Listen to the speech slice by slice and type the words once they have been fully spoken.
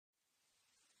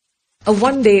A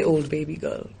one-day-old baby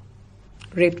girl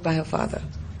raped by her father.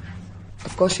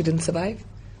 Of course, she didn't survive.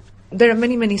 There are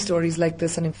many, many stories like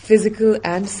this, and physical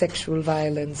and sexual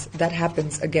violence that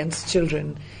happens against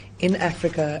children in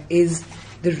Africa is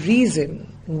the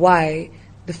reason why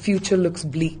the future looks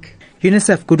bleak.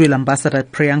 UNICEF Goodwill Ambassador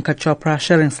Priyanka Chopra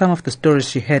sharing some of the stories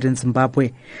she heard in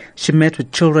Zimbabwe. She met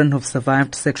with children who've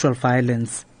survived sexual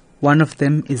violence. One of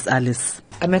them is Alice.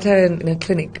 I met her in a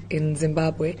clinic in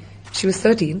Zimbabwe. She was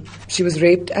 13. She was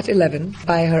raped at 11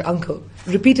 by her uncle,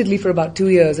 repeatedly for about 2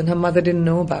 years, and her mother didn't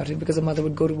know about it because her mother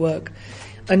would go to work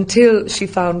until she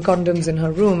found condoms in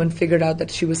her room and figured out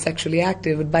that she was sexually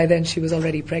active, but by then she was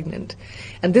already pregnant.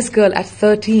 And this girl at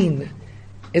 13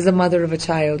 is a mother of a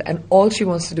child, and all she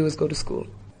wants to do is go to school.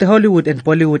 The Hollywood and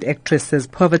Bollywood actress says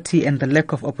poverty and the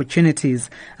lack of opportunities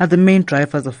are the main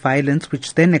drivers of violence,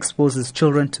 which then exposes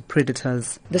children to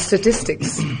predators. The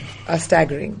statistics are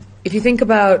staggering. If you think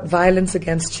about violence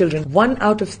against children, 1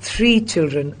 out of 3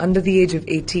 children under the age of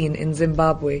 18 in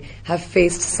Zimbabwe have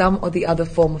faced some or the other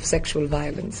form of sexual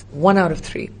violence. 1 out of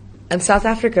 3. And South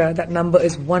Africa, that number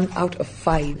is 1 out of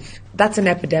 5. That's an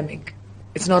epidemic.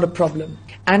 It's not a problem.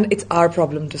 And it's our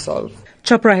problem to solve.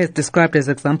 Chopra has described as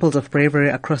examples of bravery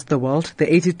across the world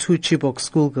the 82 Chibok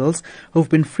schoolgirls who've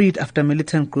been freed after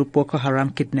militant group Boko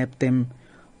Haram kidnapped them.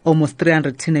 Almost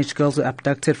 300 teenage girls were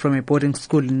abducted from a boarding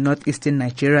school in northeastern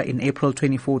Nigeria in April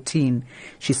 2014.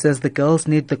 She says the girls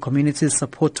need the community's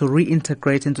support to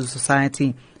reintegrate into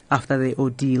society after the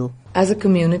ordeal. As a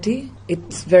community,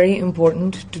 it's very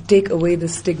important to take away the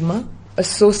stigma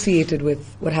associated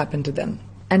with what happened to them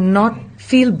and not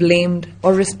feel blamed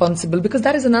or responsible, because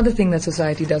that is another thing that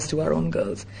society does to our own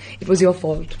girls. It was your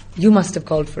fault. You must have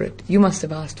called for it. You must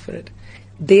have asked for it.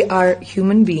 They are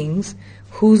human beings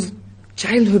whose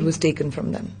childhood was taken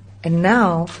from them. And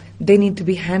now they need to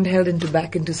be handheld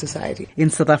back into society.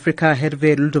 In South Africa,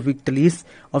 Hervé Ludovic Delis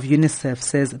of UNICEF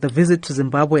says the visit to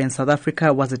Zimbabwe and South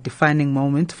Africa was a defining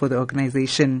moment for the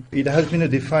organization. It has been a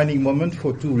defining moment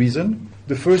for 2 reasons.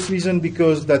 The first reason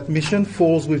because that mission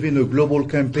falls within a global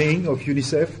campaign of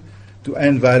UNICEF to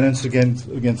end violence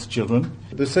against children.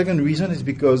 The second reason is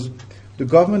because the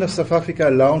government of South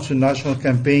Africa launched a national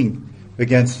campaign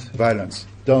against violence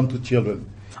done to children.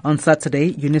 On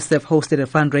Saturday, UNICEF hosted a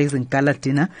fundraising gala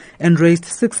dinner and raised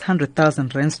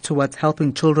 600,000 rands towards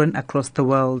helping children across the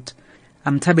world.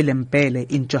 I'm Thabile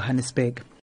Mbhele in Johannesburg.